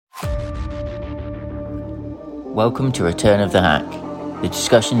Welcome to Return of the Hack, the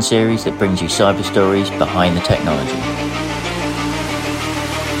discussion series that brings you cyber stories behind the technology.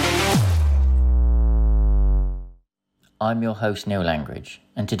 I'm your host Neil Langridge,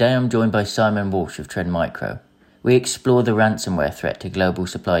 and today I'm joined by Simon Walsh of Trend Micro. We explore the ransomware threat to global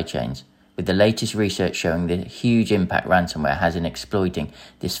supply chains, with the latest research showing the huge impact ransomware has in exploiting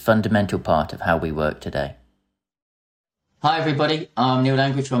this fundamental part of how we work today. Hi everybody, I'm Neil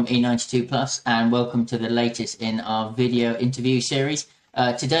Langridge from E92+, and welcome to the latest in our video interview series.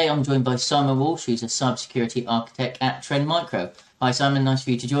 Today I'm joined by Simon Walsh, who's a cybersecurity architect at Trend Micro. Hi Simon, nice for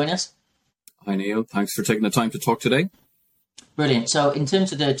you to join us. Hi Neil, thanks for taking the time to talk today. Brilliant. So in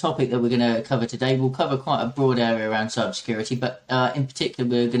terms of the topic that we're going to cover today, we'll cover quite a broad area around cybersecurity, but in particular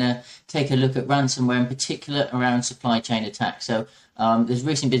we're going to take a look at ransomware, in particular around supply chain attacks. So there's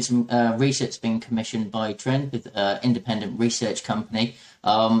recently been some research being commissioned by Trend with an independent research company.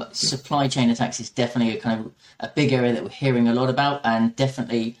 Supply chain attacks is definitely a big area that we're hearing a lot about, and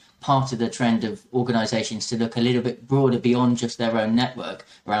definitely part of the trend of organisations to look a little bit broader beyond just their own network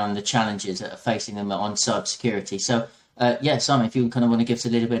around the challenges that are facing them on cybersecurity. So Simon, if you kind of want to give us a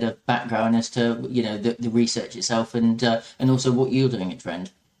little bit of background as to the research itself and also what you're doing at Trend.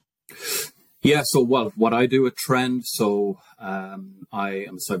 Yeah, so what I do at Trend, I am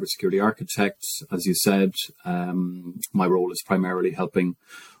a cybersecurity architect, as you said. My role is primarily helping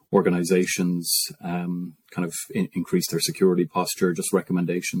organizations increase their security posture, just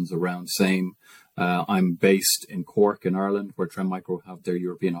recommendations around same. I'm based in Cork in Ireland, where Trend Micro have their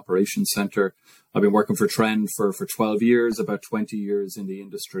European Operations Centre. I've been working for Trend for 12 years, about 20 years in the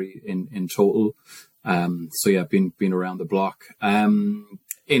industry in total. Been around the block.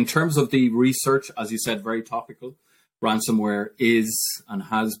 In terms of the research, as you said, very topical. Ransomware is and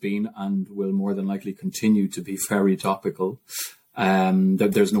has been and will more than likely continue to be very topical.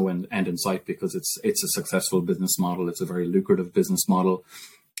 There's no end in sight because it's a successful business model. It's a very lucrative business model.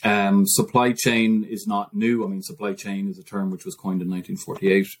 Supply chain is not new. I mean, supply chain is a term which was coined in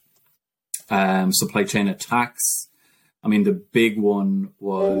 1948. Supply chain attacks. I mean, the big one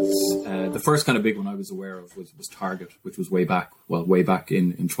was the first kind of big one I was aware of was Target, which was way back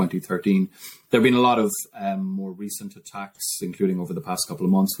in 2013. There have been a lot of more recent attacks, including over the past couple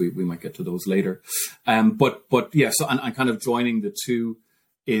of months. We might get to those later. So kind of joining the two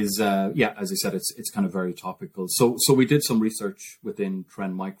is, as I said, it's kind of very topical. So we did some research within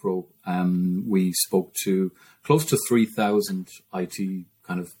Trend Micro. We spoke to close to 3,000 IT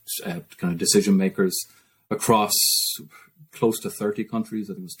kind of decision makers across close to 30 countries.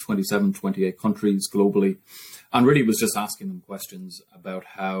 I think it was 27, 28 countries globally. And really was just asking them questions about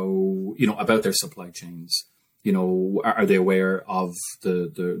how, about their supply chains. Are they aware of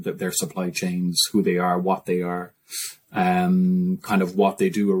their supply chains, who they are, what they are, kind of what they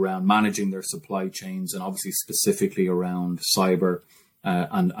do around managing their supply chains, and obviously specifically around cyber,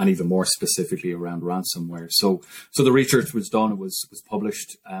 and even more specifically around ransomware. So the research was done. It was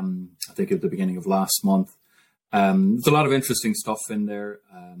published, I think at the beginning of last month. There's a lot of interesting stuff in there.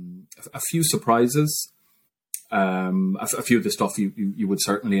 A few surprises. A few of the stuff you would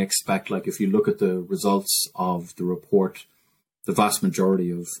certainly expect. Like if you look at the results of the report, the vast majority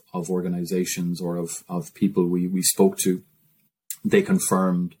of organizations or of people we spoke to, they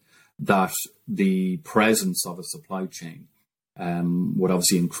confirmed that the presence of a supply chain would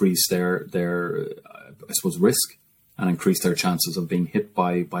obviously increase their I suppose risk and increase their chances of being hit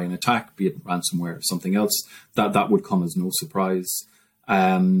by an attack, be it ransomware or something else. That would come as no surprise.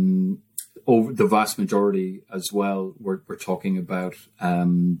 Over the vast majority as well, we're talking about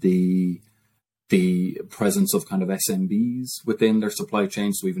the presence of kind of SMBs within their supply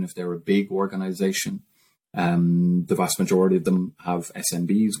chain. So even if they're a big organization, the vast majority of them have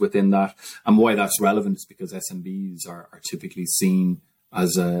SMBs within that. And why that's relevant is because SMBs are typically seen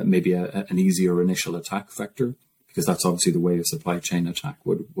as maybe an easier initial attack vector, because that's obviously the way a supply chain attack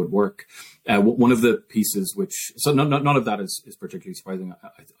would work. One of the pieces none of that is particularly surprising.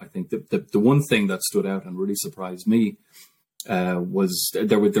 I think the one thing that stood out and really surprised me was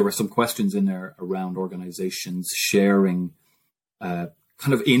there were some questions in there around organizations sharing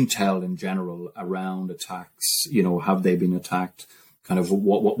kind of intel in general around attacks. Have they been attacked? Kind of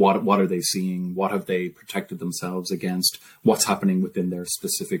what are they seeing? What have they protected themselves against? What's happening within their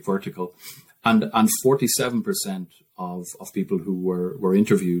specific vertical? And 47% of people who were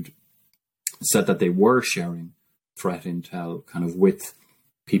interviewed said that they were sharing threat intel kind of with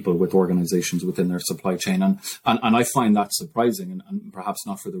people, with organizations within their supply chain. And I find that surprising, and perhaps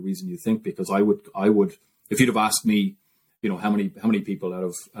not for the reason you think, because I would if you'd have asked me, how many people out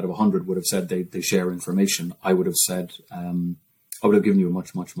of 100 would have said they share information, I would have said I would have given you a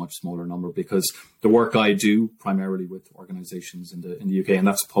much, much, much smaller number, because the work I do primarily with organizations in the UK, and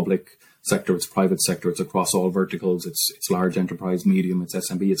that's public sector, it's private sector, it's across all verticals, it's large enterprise, medium, it's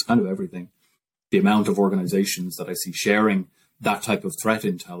SMB, it's kind of everything. The amount of organizations that I see sharing that type of threat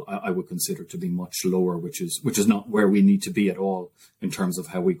intel, I would consider to be much lower, which is not where we need to be at all in terms of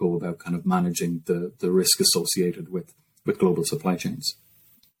how we go about kind of managing the risk associated with global supply chains.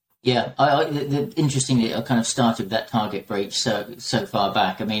 Yeah, interestingly, I kind of started that target breach so far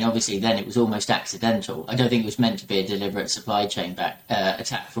back. I mean, obviously, then it was almost accidental. I don't think it was meant to be a deliberate supply chain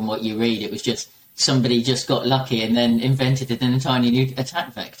attack. From what you read, it was just somebody just got lucky and then invented an entirely new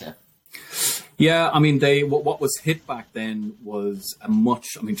attack vector. Yeah, I mean, what was hit back then was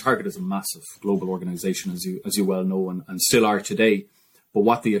Target is a massive global organization, as you well know, and still are today. But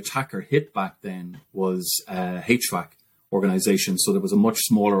what the attacker hit back then was HVAC organization. So there was a much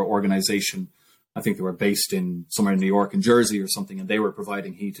smaller organization. I think they were based in somewhere in New York and Jersey or something, and they were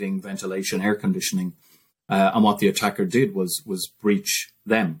providing heating, ventilation, air conditioning. And what the attacker did was breach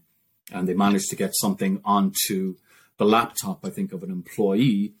them. And they managed to get something onto the laptop, I think, of an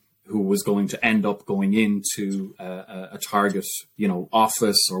employee who was going to end up going into a Target,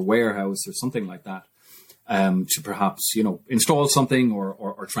 office or warehouse or something like that, to perhaps, install something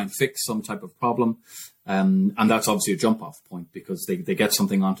or try and fix some type of problem. And that's obviously a jump off point, because they get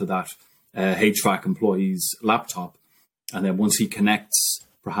something onto that HVAC employee's laptop. And then once he connects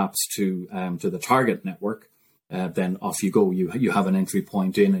perhaps to the Target network, then off you go. You have an entry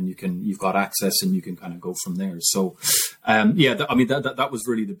point in, and you've got access, and you can kind of go from there. So, that was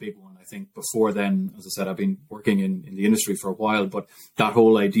really the big one. I think before then, as I said, I've been working in the industry for a while, but that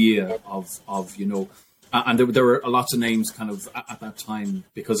whole idea of and there were lots of names kind of at that time,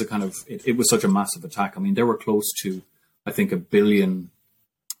 because it was such a massive attack. I mean, there were close to, I think, 1 billion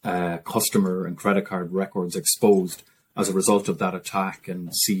customer and credit card records exposed as a result of that attack,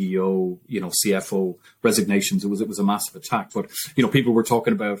 and CEO, CFO resignations. It was a massive attack. But, people were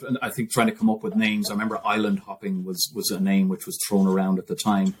talking about, and I think trying to come up with names. I remember island hopping was a name which was thrown around at the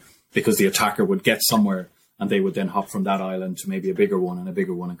time, because the attacker would get somewhere and they would then hop from that island to maybe a bigger one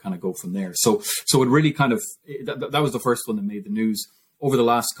and kind of go from there. So it really kind of, that was the first one that made the news. Over the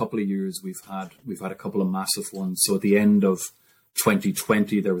last couple of years, we've had a couple of massive ones. So at the end of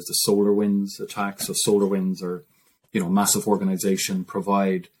 2020, there was the SolarWinds attack. So SolarWinds are, a massive organization,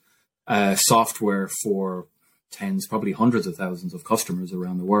 provide software for tens, probably hundreds of thousands of customers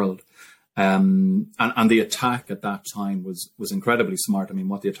around the world. And the attack at that time was incredibly smart. I mean,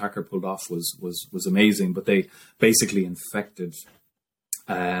 what the attacker pulled off was amazing, but they basically infected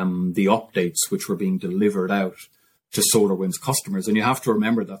the updates which were being delivered out to SolarWinds customers. And you have to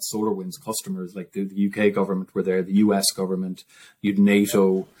remember that SolarWinds customers, like the UK government were there, the US government, you'd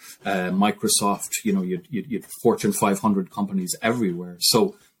NATO, Microsoft, you'd Fortune 500 companies everywhere.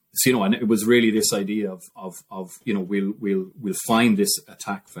 So, and it was really this idea of we'll find this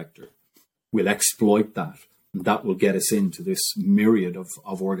attack vector. We'll exploit that, and that will get us into this myriad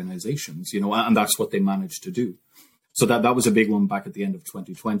of organizations, and that's what they managed to do. So that was a big one back at the end of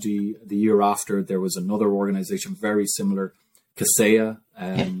 2020. The year after, there was another organization very similar. Kaseya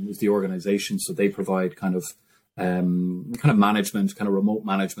is the organization, so they provide kind of management, kind of remote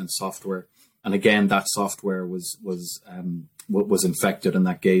management software. And again, that software was infected, and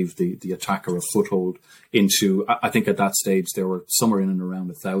that gave the attacker a foothold into. I think at that stage there were somewhere in and around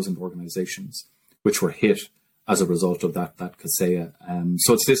 1,000 organizations which were hit as a result of that Kaseya.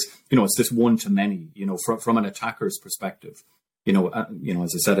 So it's this one to many. From an attacker's perspective. As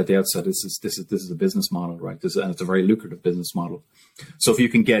I said at the outset, this is a business model, right? And it's a very lucrative business model. So if you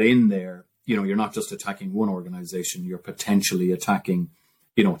can get in there, you're not just attacking one organization, you're potentially attacking,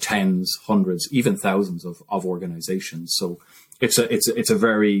 tens, hundreds, even thousands of organizations. So it's a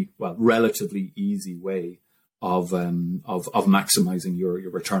very, relatively easy way of maximizing your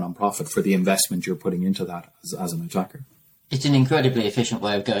return on profit for the investment you're putting into that as an attacker. It's an incredibly efficient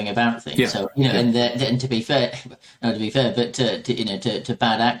way of going about things. Yeah. So, and to be fair, but to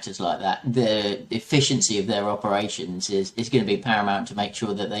bad actors like that, the efficiency of their operations is going to be paramount to make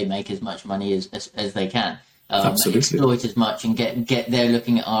sure that they make as much money as they can. Exploit as much and get there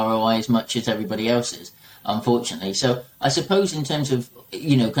looking at ROI as much as everybody else is, unfortunately. So I suppose in terms of,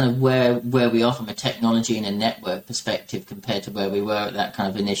 kind of where we are from a technology and a network perspective compared to where we were at that kind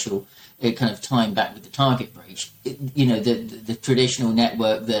of initial kind of time back with the target breach, the traditional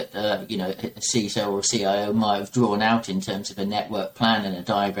network that, a CISO or a CIO might have drawn out in terms of a network plan and a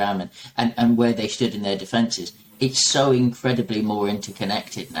diagram and where they stood in their defenses. It's so incredibly more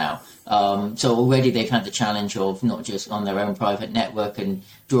interconnected now. So already they've had the challenge of not just on their own private network and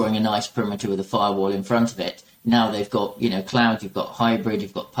drawing a nice perimeter with a firewall in front of it, now they've got, cloud, you've got hybrid,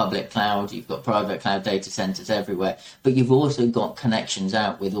 you've got public cloud, you've got private cloud data centers everywhere, but you've also got connections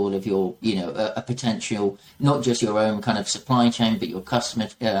out with all of your, a potential, not just your own kind of supply chain, but your customer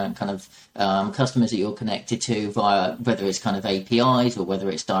customers that you're connected to via, whether it's kind of APIs or whether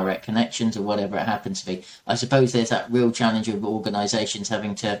it's direct connections or whatever it happens to be. I suppose there's that real challenge of organizations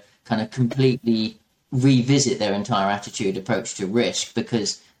having to kind of completely revisit their entire approach to risk,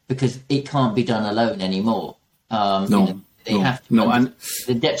 because it can't be done alone anymore. And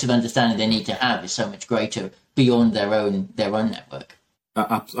the depth of understanding they need to have is so much greater beyond their own network.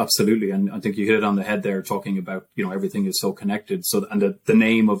 Absolutely, and I think you hit it on the head there, talking about everything is so connected. So, and the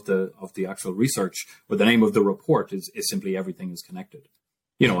name of the actual research, or the name of the report, is simply everything is connected.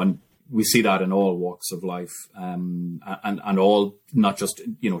 And we see that in all walks of life, and all, not just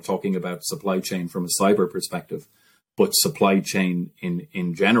talking about supply chain from a cyber perspective, but supply chain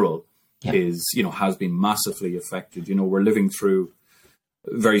in general. Yep. Has been massively affected. We're living through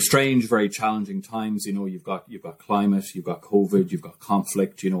very strange, very challenging times. You've got climate, you've got COVID, you've got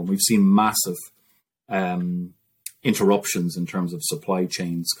conflict. And we've seen massive interruptions in terms of supply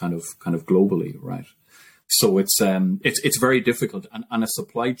chains, kind of globally, right? So it's very difficult, and a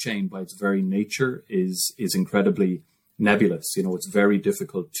supply chain by its very nature is incredibly nebulous. It's very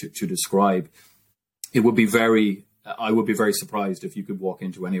difficult to describe. I would be very surprised if you could walk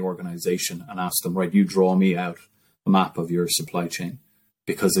into any organization and ask them, right, you draw me out a map of your supply chain,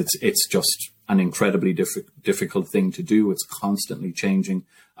 because it's just an incredibly difficult thing to do. It's constantly changing.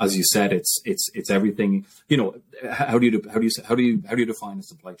 As you said, it's everything. How do you define a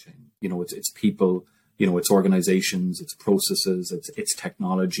supply chain? It's people. It's organizations, it's processes, it's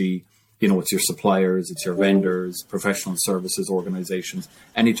technology. It's your suppliers, it's your vendors, professional services organizations,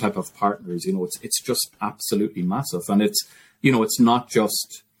 any type of partners. It's just absolutely massive, and it's not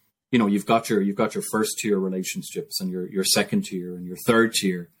just you've got your first tier relationships and your second tier and your third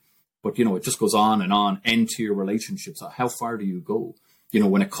tier, but it just goes on and on. End tier relationships. How far do you go?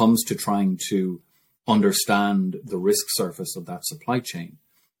 When it comes to trying to understand the risk surface of that supply chain.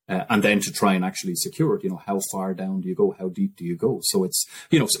 And then to try and actually secure it, how far down do you go? How deep do you go? So it's,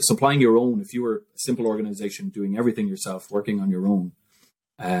 supplying your own. If you were a simple organization doing everything yourself, working on your own,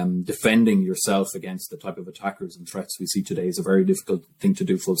 defending yourself against the type of attackers and threats we see today is a very difficult thing to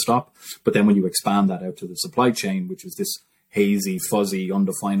do, full stop. But then when you expand that out to the supply chain, which is this hazy, fuzzy,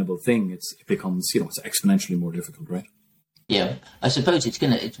 undefinable thing, it becomes, it's exponentially more difficult, right? Yeah, I suppose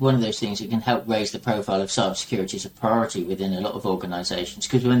it's one of those things that can help raise the profile of cybersecurity as a priority within a lot of organisations,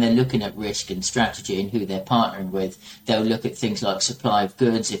 because when they're looking at risk and strategy and who they're partnering with, they'll look at things like supply of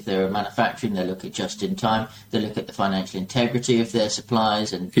goods. If they're a manufacturing, they'll look at just in time. They'll look at the financial integrity of their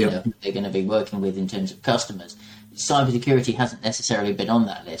suppliers and who they're going to be working with in terms of customers. Cybersecurity hasn't necessarily been on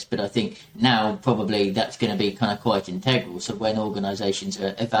that list, but I think now probably that's going to be kind of quite integral. So when organisations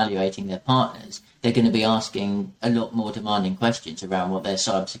are evaluating their partners, they're going to be asking a lot more demanding questions around what their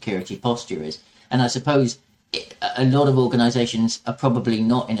cybersecurity posture is. And I suppose a lot of organisations are probably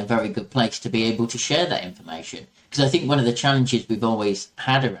not in a very good place to be able to share that information. Because I think one of the challenges we've always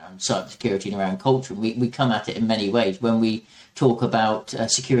had around cybersecurity and around culture, and we come at it in many ways when we talk about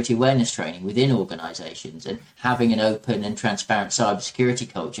security awareness training within organisations, and having an open and transparent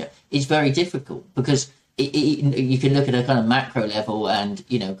cybersecurity culture is very difficult, because you can look at a kind of macro level and,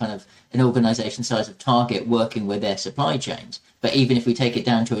 kind of an organisation size of target working with their supply chains. But even if we take it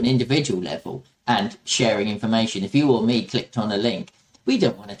down to an individual level and sharing information, if you or me clicked on a link, we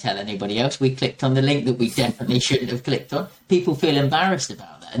don't want to tell anybody else we clicked on the link that we definitely shouldn't have clicked on. People feel embarrassed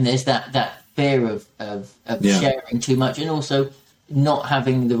about that. And there's that fear of sharing too much, and also not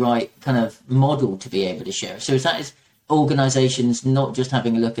having the right kind of model to be able to share. So that is organizations not just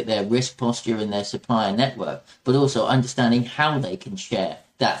having a look at their risk posture and their supplier network, but also understanding how they can share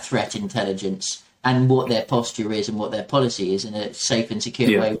that threat intelligence and what their posture is and what their policy is in a safe and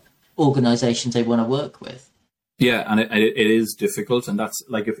secure way with organizations they want to work with. Yeah, and it is difficult. And that's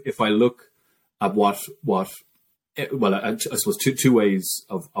like, if I look at I suppose two ways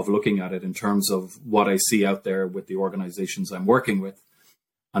of looking at it in terms of what I see out there with the organizations I'm working with.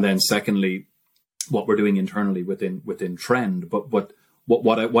 And then secondly, what we're doing internally within Trend. But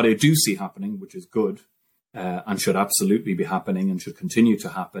what I do see happening, which is good, and should absolutely be happening and should continue to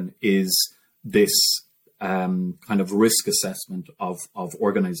happen, is this kind of risk assessment of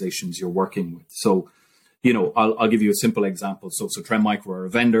organizations you're working with. So, I'll give you a simple example. So Trend Micro are a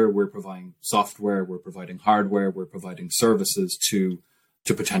vendor. We're providing software, we're providing hardware, we're providing services to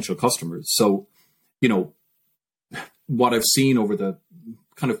potential customers. So, what I've seen over the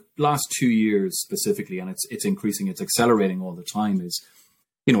kind of last 2 years specifically, and it's increasing, it's accelerating all the time, is,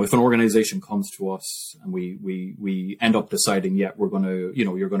 if an organization comes to us and we end up deciding, yeah, we're going to,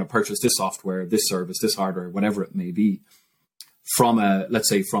 you're going to purchase this software, this service, this hardware, whatever it may be, from a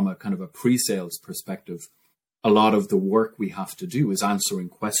kind of a pre-sales perspective, a lot of the work we have to do is answering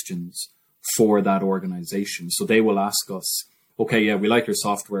questions for that organization. So they will ask us, okay, yeah, we like your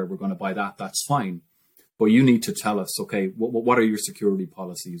software, we're going to buy that, that's fine. But you need to tell us, okay, what are your security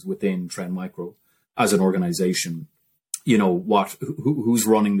policies within Trend Micro as an organization? Who's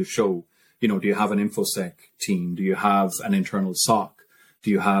running the show? Do you have an InfoSec team? Do you have an internal SOC?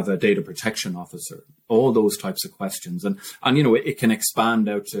 Do you have a data protection officer? All those types of questions. And it can expand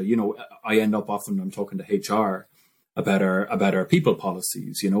out to, I end up often, I'm talking to HR about our people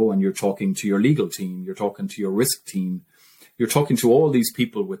policies, and you're talking to your legal team, you're talking to your risk team, you're talking to all these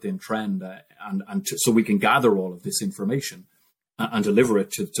people within Trend, so we can gather all of this information and deliver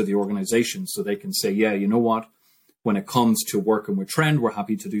it to the organization so they can say, yeah, you know what? When it comes to working with Trend, we're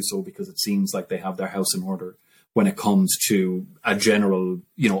happy to do so because it seems like they have their house in order when it comes to a general,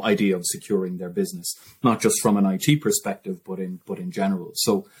 idea of securing their business, not just from an IT perspective, but in general.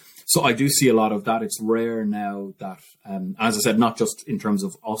 So I do see a lot of that. It's rare now that, as I said, not just in terms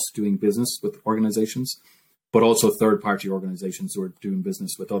of us doing business with organizations, but also third-party organizations who are doing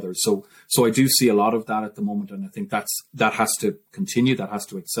business with others. So I do see a lot of that at the moment, and I think that has to continue, that has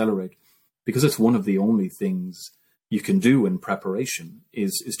to accelerate, because it's one of the only things you can do in preparation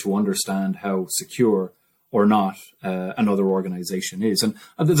is to understand how secure or not another organization is. And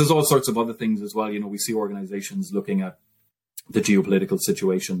there's all sorts of other things as well. We see organizations looking at the geopolitical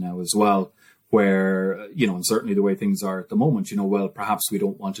situation now as well, where, and certainly the way things are at the moment, well, perhaps we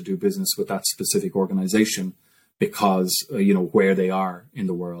don't want to do business with that specific organization because, where they are in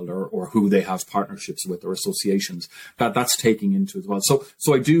the world or who they have partnerships with or associations, that's taking into as well.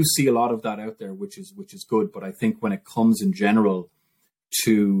 So I do see a lot of that out there, which is good. But I think when it comes in general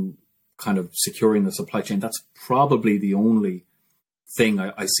to kind of securing the supply chain, that's probably the only thing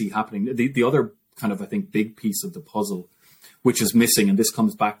I see happening. The other kind of, I think, big piece of the puzzle, which is missing, and this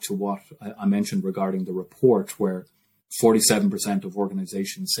comes back to what I mentioned regarding the report, where 47% of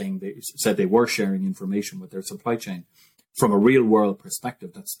organizations said they were sharing information with their supply chain. From a real world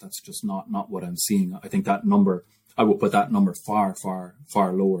perspective, that's just not what I'm seeing. I think that number, I would put that number far, far,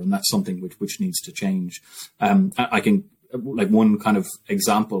 far lower, and that's something which needs to change. I can, like one kind of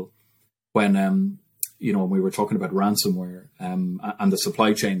example, when we were talking about ransomware and the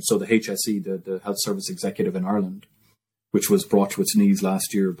supply chain. So the HSE, the Health Service Executive in Ireland, which was brought to its knees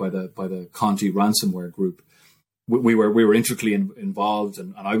last year by the Conti ransomware group, we were intricately involved,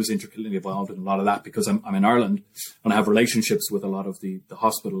 and I was intricately involved in a lot of that because I'm in Ireland and I have relationships with a lot of the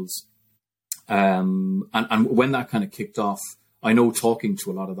hospitals. And when that kind of kicked off, I know talking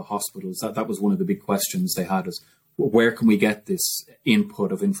to a lot of the hospitals, that was one of the big questions they had is, where can we get this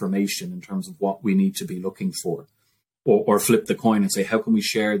input of information in terms of what we need to be looking for? Or flip the coin and say, how can we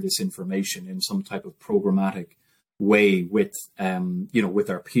share this information in some type of programmatic way with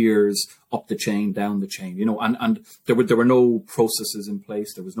our peers up the chain, down the chain, and there were no processes in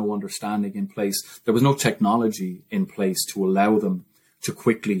place. There was no understanding in place. There was no technology in place to allow them to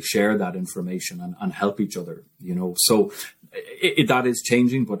quickly share that information and help each other, So that is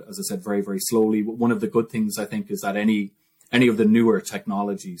changing, but as I said, very, very slowly. One of the good things, I think, is that any of the newer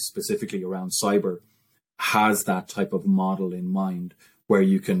technologies, specifically around cyber, has that type of model in mind, where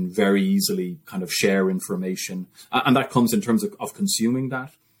you can very easily kind of share information. And that comes in terms of consuming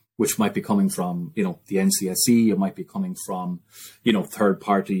that, which might be coming from, the NCSE, it might be coming from,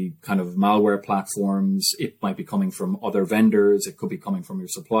 third-party kind of malware platforms, it might be coming from other vendors, it could be coming from your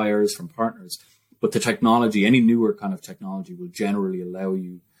suppliers, from partners. But the technology, any newer kind of technology, will generally allow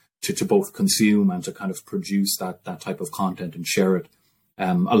you to both consume and to kind of produce that type of content and share it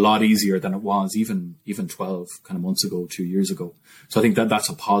a lot easier than it was even 12 kind of months ago, 2 years ago. So I think that's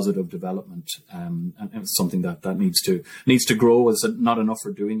a positive development, and it's something that needs to grow. It's not enough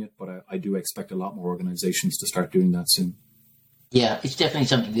for doing it, but I do expect a lot more organizations to start doing that soon. Yeah, it's definitely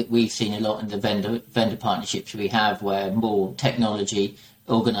something that we've seen a lot in the vendor partnerships we have, where more technology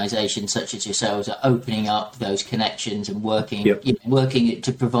organizations such as yourselves are opening up those connections and working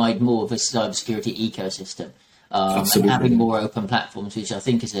to provide more of a cybersecurity ecosystem. And having more open platforms, which I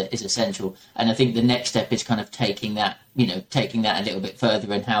think is essential. And I think the next step is kind of taking that a little bit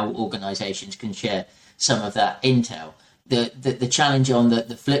further, and how organizations can share some of that intel. The challenge on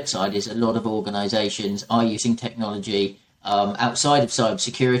the flip side is a lot of organizations are using technology outside of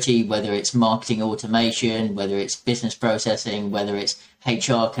cybersecurity, whether it's marketing automation, whether it's business processing, whether it's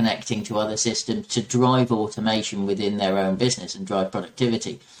HR connecting to other systems to drive automation within their own business and drive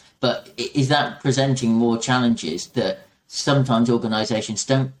productivity. But is that presenting more challenges that sometimes organizations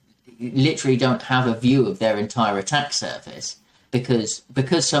literally don't have a view of their entire attack surface, because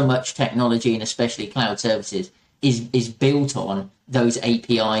so much technology, and especially cloud services, is built on those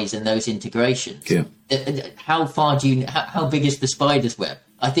APIs and those integrations. Yeah. How far how big is the spider's web?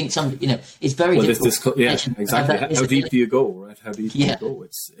 I think it's very difficult. Exactly. How deep do you go, right? How deep do you go?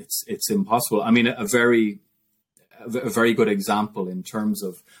 It's impossible. I mean, a very good example in terms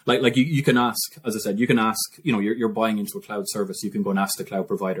of like you can ask, as I said, you're buying into a cloud service. You can go and ask the cloud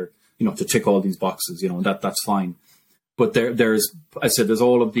provider, to tick all these boxes, and that's fine. But there's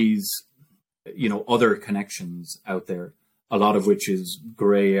all of these, other connections out there, a lot of which is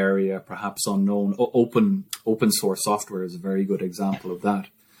gray area, perhaps unknown. Open source software is a very good example of that.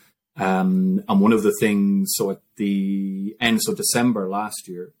 And one of the things, so at the end of December last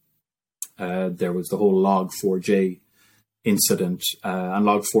year, there was the whole Log4j incident. And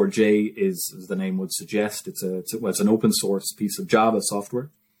Log4j is, as the name would suggest, it's an open source piece of Java software,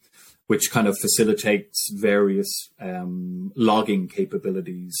 which kind of facilitates various logging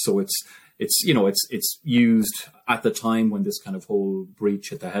capabilities. So it's used at the time when this kind of whole breach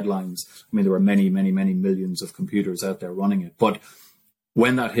hit the headlines. I mean, there were many, many, many millions of computers out there running it. But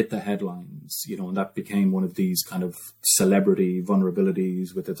when that hit the headlines, and that became one of these kind of celebrity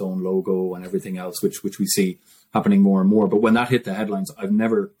vulnerabilities with its own logo and everything else, which we see happening more and more. But when that hit the headlines, I've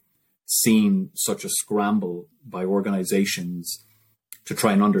never seen such a scramble by organizations to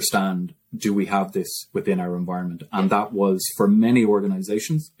try and understand, do we have this within our environment? And that was, for many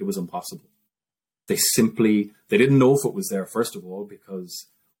organizations, it was impossible. They didn't know if it was there, first of all, because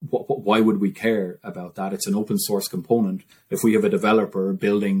why would we care about that? It's an open source component. If we have a developer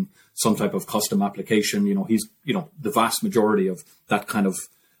building some type of custom application, the vast majority of that kind of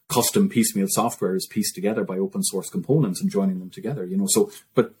custom piecemeal software is pieced together by open source components and joining them together, so,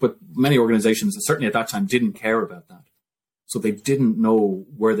 but many organizations, certainly at that time, didn't care about that. So they didn't know,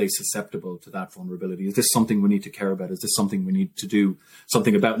 were they susceptible to that vulnerability? Is this something we need to care about? Is this something we need to do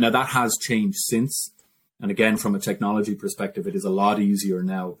something about? Now, that has changed since. And again, from a technology perspective, it is a lot easier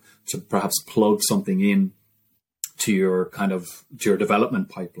now to perhaps plug something in to your development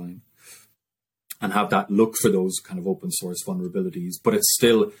pipeline and have that look for those kind of open source vulnerabilities. But it's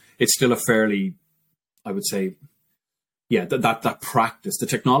still a fairly, I would say, that practice, the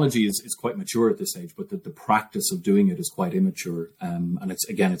technology is quite mature at this age, but the practice of doing it is quite immature. And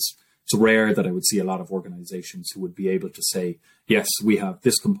it's rare that I would see a lot of organizations who would be able to say, yes, we have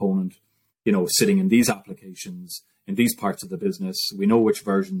this component, sitting in these applications, in these parts of the business. We know which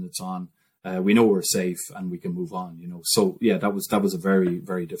version it's on. We know we're safe and we can move on, So yeah, that was a very,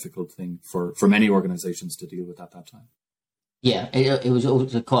 very difficult thing for many organizations to deal with at that time. Yeah, it was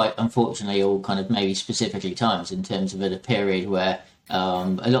also quite, unfortunately, all kind of maybe specifically times in terms of a period where a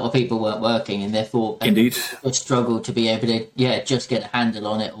lot of people weren't working and therefore indeed struggled to be able to just get a handle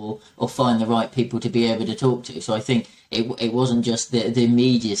on it or find the right people to be able to talk to. So I think it wasn't just the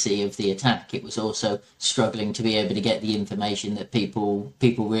immediacy of the attack; it was also struggling to be able to get the information that people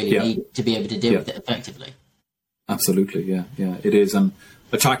really need to be able to deal with it effectively. Absolutely, yeah, it is. And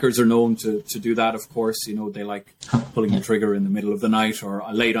attackers are known to do that, of course. They like pulling the trigger in the middle of the night or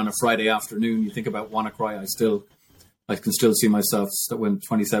late on a Friday afternoon. You think about WannaCry, I can still see myself, when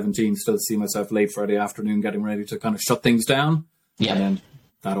 2017, still see myself late Friday afternoon getting ready to kind of shut things down. Yeah. And then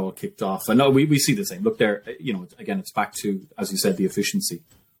that all kicked off. I know we see the same. Look there, again, it's back to, as you said, the efficiency,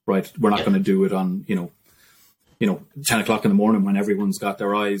 right? We're not going to do it on, 10 o'clock in the morning when everyone's got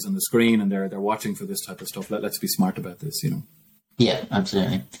their eyes on the screen and they're watching for this type of stuff. Let's be smart about this, Yeah,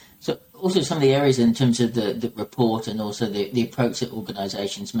 absolutely. So also some of the areas in terms of the report and also the approach that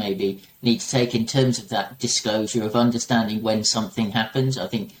organisations maybe need to take in terms of that disclosure of understanding when something happens. I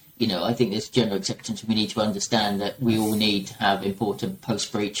think there's general acceptance. We need to understand that we all need to have important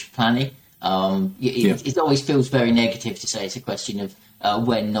post-breach planning. It always feels very negative to say it's a question of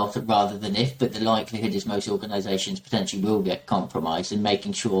when, not rather than if, but the likelihood is most organisations potentially will get compromised, and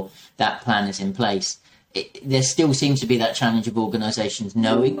making sure that plan is in place. There still seems to be that challenge of organisations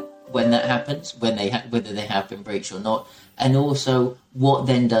knowing when that happens, whether they have been breached or not, and also what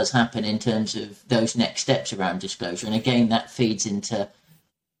then does happen in terms of those next steps around disclosure. And again, that feeds into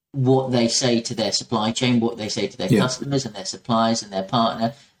what they say to their supply chain, what they say to their customers and their suppliers and their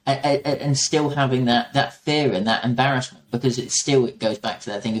partner, and still having that fear and that embarrassment, because it goes back to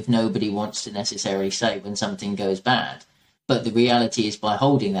that thing of nobody wants to necessarily say when something goes bad. But the reality is, by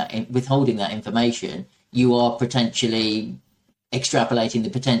withholding that information, you are potentially extrapolating the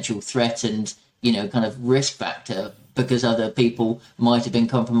potential threat and, kind of risk factor, because other people might have been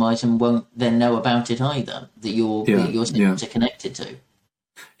compromised and won't then know about it either, that your systems are connected to.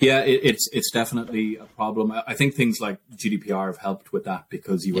 Yeah, it's definitely a problem. I think things like GDPR have helped with that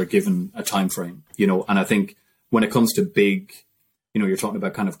because you were given a time frame, and I think when it comes to big, you're talking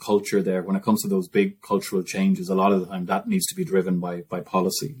about kind of culture there. When it comes to those big cultural changes, a lot of the time that needs to be driven by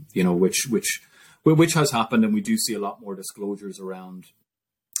policy, which has happened, and we do see a lot more disclosures around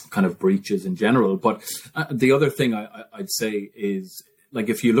kind of breaches in general. But the other thing I'd say is, like,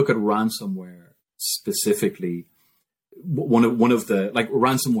 if you look at ransomware specifically, one of the, like,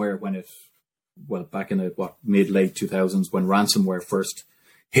 ransomware, back in the mid late 2000s, when ransomware first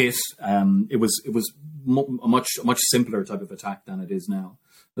hit, it was a much simpler type of attack than it is now.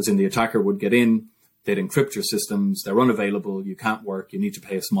 As in, the attacker would get in, they'd encrypt your systems, they're unavailable, you can't work, you need to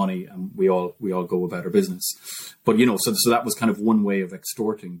pay us money, and we all go about our business. But so that was kind of one way of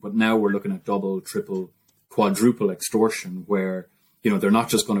extorting. But now we're looking at double, triple, quadruple extortion, where they're not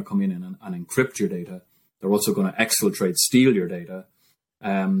just going to come in and encrypt your data. They're also going to exfiltrate, steal your data.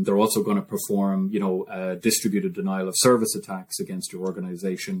 They're also going to perform, distributed denial of service attacks against your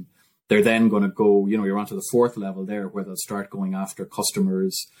organization. They're then going to go, you're onto the fourth level there, where they'll start going after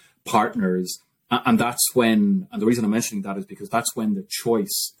customers, partners. And that's when, and the reason I'm mentioning that is because that's when the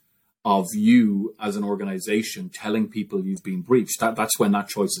choice of you as an organization telling people you've been breached, that's when that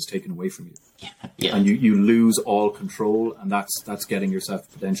choice is taken away from you. Yeah. And you lose all control, and that's getting yourself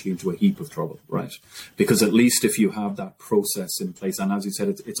potentially into a heap of trouble, right? Because at least if you have that process in place, and as you said,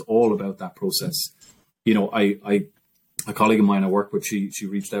 it's all about that process. A colleague of mine I work with, she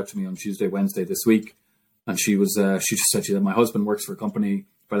reached out to me on Tuesday, Wednesday this week, and she just said, my husband works for a company,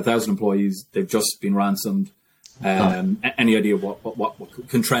 about 1,000 employees, they've just been ransomed. Any idea what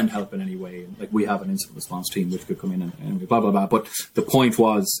can Trend help in any way? And, like, we have an incident response team which could come in and blah blah blah. But the point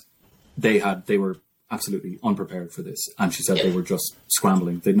was, they were absolutely unprepared for this, and she said they were just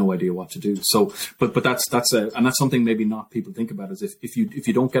scrambling. They had no idea what to do. So, but that's something maybe not people think about, is if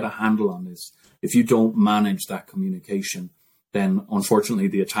you don't get a handle on this, if you don't manage that communication, then unfortunately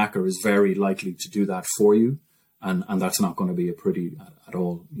the attacker is very likely to do that for you. And that's not going to be a pretty at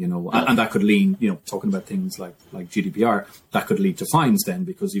all, and that could lead, talking about things like GDPR, that could lead to fines then,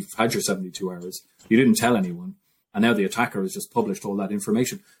 because you've had your 72 hours, you didn't tell anyone, and now the attacker has just published all that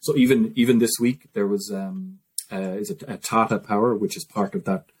information. So even this week, there was a Tata Power, which is part of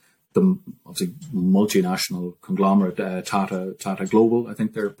that, the obviously multinational conglomerate, Tata Global, I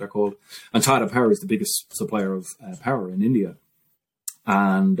think they're called, and Tata Power is the biggest supplier of power in India.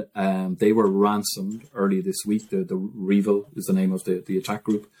 And they were ransomed earlier this week. The Revil is the name of the attack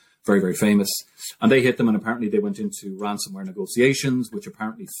group, very, very famous. And they hit them, and apparently they went into ransomware negotiations, which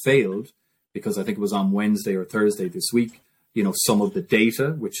apparently failed, because I think it was on Wednesday or Thursday this week, some of the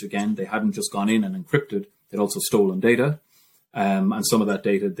data, which again, they hadn't just gone in and encrypted, they'd also stolen data. And some of that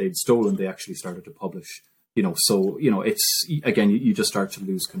data they'd stolen, they actually started to publish. So, it's, again, you just start to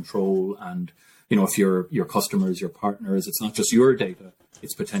lose control. And if your customers, your partners, it's not just your data,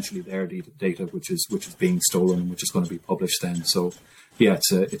 it's potentially their data which is being stolen, and which is going to be published then. So yeah,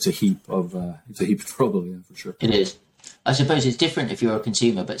 it's a heap of trouble, yeah, for sure. It is. I suppose it's different if you're a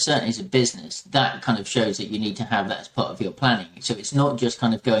consumer, but certainly as a business, that kind of shows that you need to have that as part of your planning. So it's not just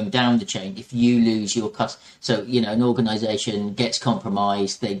kind of going down the chain. If you lose your so an organization gets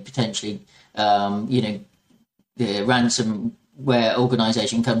compromised, they potentially the ransomware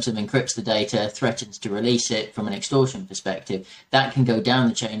organization comes and encrypts the data, threatens to release it from an extortion perspective, that can go down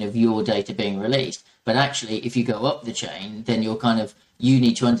the chain of your data being released. But actually, if you go up the chain, then you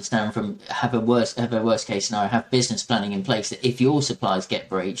need to understand have a worst case scenario, have business planning in place, that if your suppliers get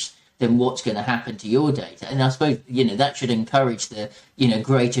breached, then what's going to happen to your data? And I suppose, that should encourage the,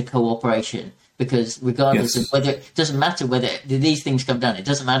 greater cooperation, because regardless of whether, it doesn't matter whether these things come down, it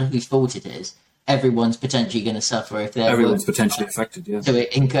doesn't matter whose fault it is. Everyone's potentially going to suffer if everyone's potentially affected. Yeah. So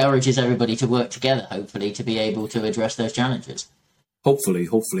it encourages everybody to work together, hopefully, to be able to address those challenges. Hopefully.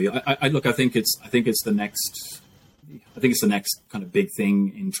 I think it's the next kind of big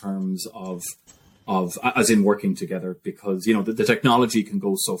thing in terms of as in working together, because the technology can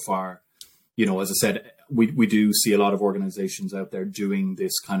go so far. As I said, we do see a lot of organizations out there doing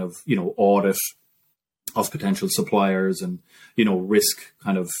this kind of audit of potential suppliers and risk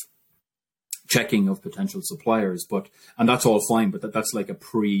kind of checking of potential suppliers, and that's all fine, but that's like a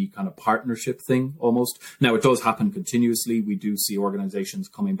kind of partnership thing almost. Now, it does happen continuously. We do see organizations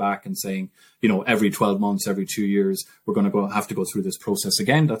coming back and saying, every 12 months, every 2 years, we're going to have to go through this process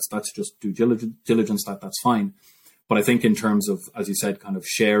again. That's just due diligence. That's fine. But I think in terms of, as you said, kind of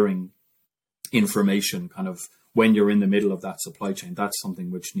sharing information, kind of when you're in the middle of that supply chain, that's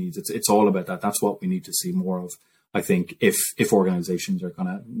something which it's all about that. That's what we need to see more of, I think, if organizations are going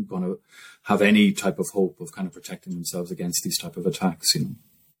to have any type of hope of kind of protecting themselves against these type of attacks.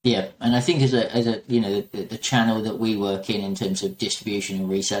 Yeah, and I think as a the channel that we work in terms of distribution and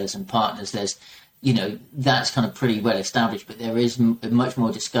resellers and partners, there's that's kind of pretty well established, but there is much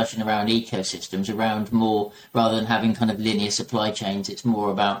more discussion around ecosystems, around more rather than having kind of linear supply chains. It's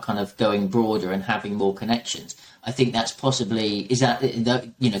more about kind of going broader and having more connections. I think that's possibly is that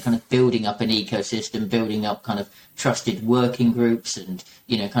kind of building up an ecosystem, building up kind of trusted working groups, and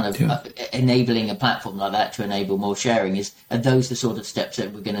kind of enabling a platform like that to enable more sharing. Are those the sort of steps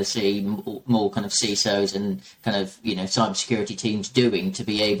that we're going to see more kind of CISOs and kind of cybersecurity teams doing to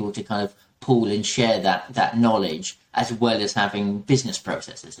be able to kind of pool and share that knowledge as well as having business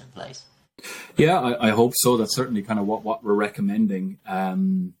processes in place? Yeah, I hope so. That's certainly kind of what we're recommending.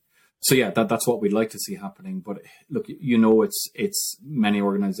 So yeah, that's what we'd like to see happening. But look, it's many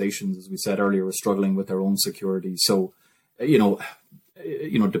organizations, as we said earlier, are struggling with their own security. So,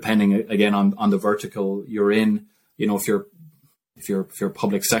 depending again on the vertical you're in, if you're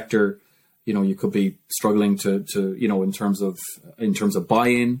public sector, you could be struggling to in terms of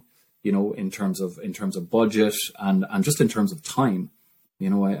buy-in, in terms of budget and just in terms of time.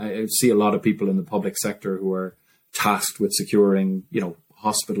 I see a lot of people in the public sector who are tasked with securing,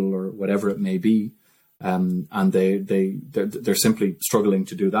 hospital or whatever it may be, and they're simply struggling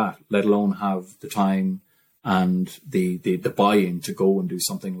to do that, let alone have the time and the buy-in to go and do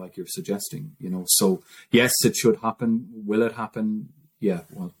something like you're suggesting. So yes, it should happen. Will it happen? Yeah,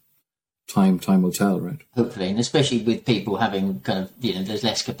 well, time will tell, right? Hopefully, and especially with people having kind of there's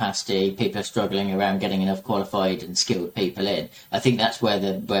less capacity, people are struggling around getting enough qualified and skilled people in. I think that's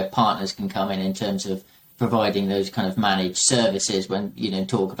where partners can come in terms of providing those kind of managed services when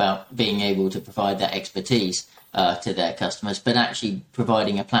talk about being able to provide that expertise to their customers, but actually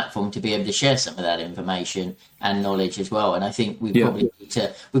providing a platform to be able to share some of that information and knowledge as well. And I think we probably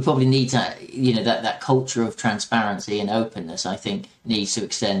need to that culture of transparency and openness, I think, needs to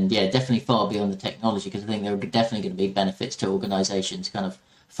extend definitely far beyond the technology, because I think there are definitely going to be benefits to organizations kind of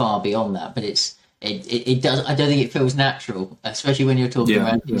far beyond that. But it does, I don't think it feels natural, especially when you're talking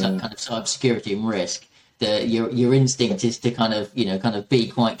about things like kind of cybersecurity and risk. Your instinct is to kind of be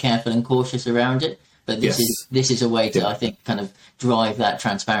quite careful and cautious around it. But this is a way to, I think, kind of drive that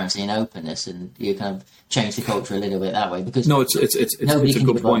transparency and openness, and you kind of change the culture a little bit that way. Because it's a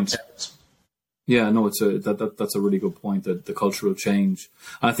good point. Yeah, no, that's a really good point, that the cultural change.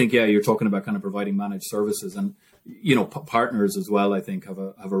 I think you're talking about kind of providing managed services, and partners as well. I think have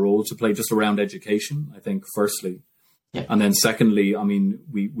a role to play just around education. I think firstly. Yeah. And then secondly, I mean,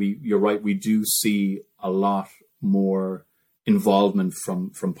 you're right. We do see a lot more involvement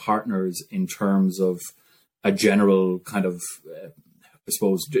from partners in terms of a general kind of, I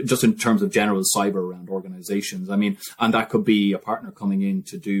suppose, just in terms of general cyber around organizations. I mean, and that could be a partner coming in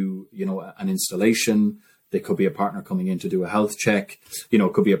to do, an installation. They could be a partner coming in to do a health check.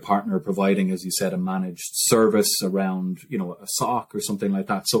 It could be a partner providing, as you said, a managed service around, a SOC or something like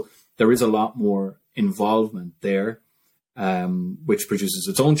that. So there is a lot more involvement there. Which produces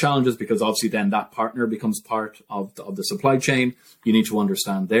its own challenges, because obviously then that partner becomes part of the supply chain. You need to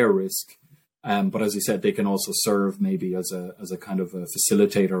understand their risk, but as you said, they can also serve maybe as a kind of a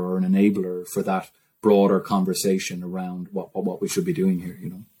facilitator or an enabler for that broader conversation around what we should be doing here.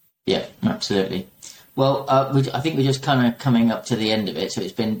 Yeah, absolutely. Well, I think we're just kind of coming up to the end of it, so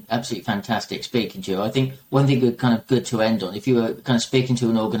it's been absolutely fantastic speaking to you. I think one thing good to end on, if you were kind of speaking to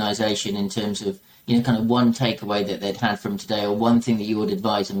an organisation in terms of kind of one takeaway that they'd had from today, or one thing that you would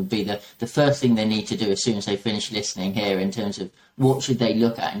advise them would be the first thing they need to do as soon as they finish listening here, in terms of what should they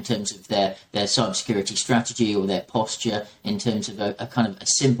look at in terms of their cybersecurity strategy or their posture, in terms of a kind of a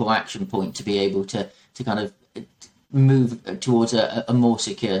simple action point to be able to kind of move towards a more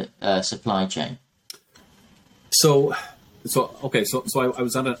secure supply chain. So I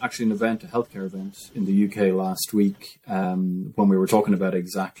was at an event, a healthcare event in the UK last week, when we were talking about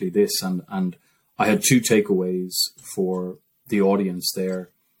exactly this, and I had two takeaways for the audience there.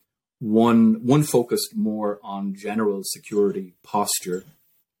 One focused more on general security posture,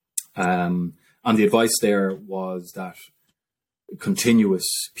 and the advice there was that continuous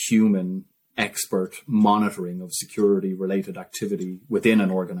human expert monitoring of security related activity within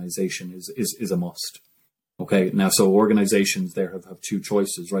an organization is a must. Okay, now, so organizations there have two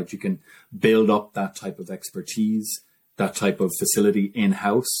choices, right? You can build up that type of expertise, that type of facility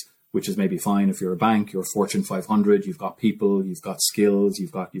in-house, which is maybe fine if you're a bank, you're Fortune 500, you've got people, you've got skills,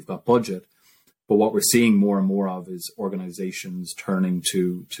 you've got budget. But what we're seeing more and more of is organizations turning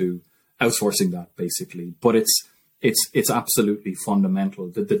to outsourcing that, basically. But it's absolutely fundamental.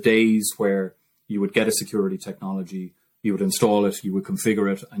 The days where you would get a security technology, you would install it, you would configure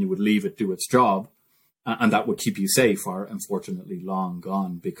it, and you would leave it do its job, and that would keep you safe are unfortunately long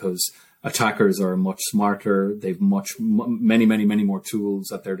gone, because attackers are much smarter. They've many more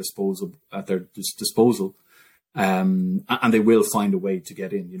tools at their disposal, and they will find a way to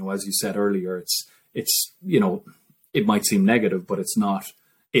get in. As you said earlier, it's it might seem negative, but it's not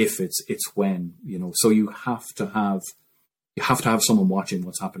if, it's when. So you have to have someone watching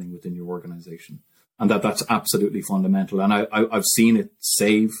what's happening within your organization, and that's absolutely fundamental. And I've seen it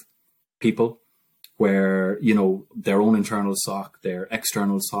save people, where their own internal SOC, their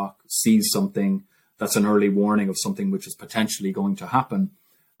external SOC sees something that's an early warning of something which is potentially going to happen,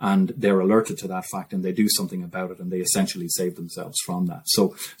 and they're alerted to that fact, and they do something about it, and they essentially save themselves from that.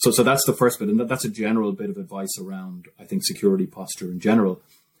 So that's the first bit, and that's a general bit of advice around, I think, security posture in general.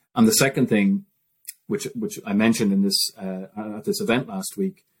 And the second thing, which I mentioned in this at this event last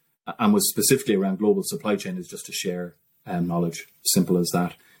week, and was specifically around global supply chain, is just to share knowledge. Simple as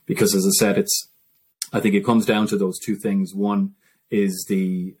that. Because, as I said, I think it comes down to those two things. One is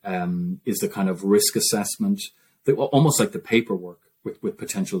the kind of risk assessment, almost like the paperwork with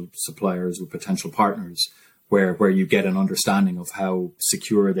potential suppliers, with potential partners, where you get an understanding of how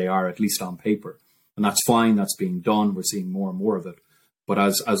secure they are, at least on paper. And that's fine. That's being done. We're seeing more and more of it. But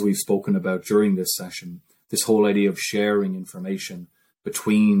as we've spoken about during this session, this whole idea of sharing information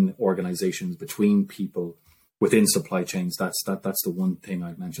between organizations, between people, within supply chains, that's the one thing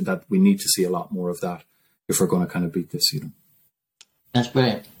I've mentioned, that we need to see a lot more of that if we're going to kind of beat this. That's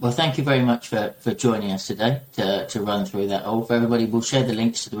brilliant. Well, thank you very much for joining us today to run through that all for everybody. We'll share the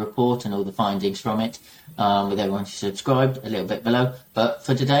links to the report and all the findings from it with everyone who subscribed a little bit below. But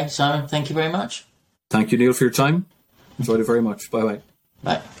for today, Simon, thank you very much. Thank you, Neil, for your time. Enjoyed it very much. Bye-bye.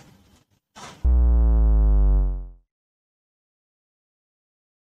 Bye.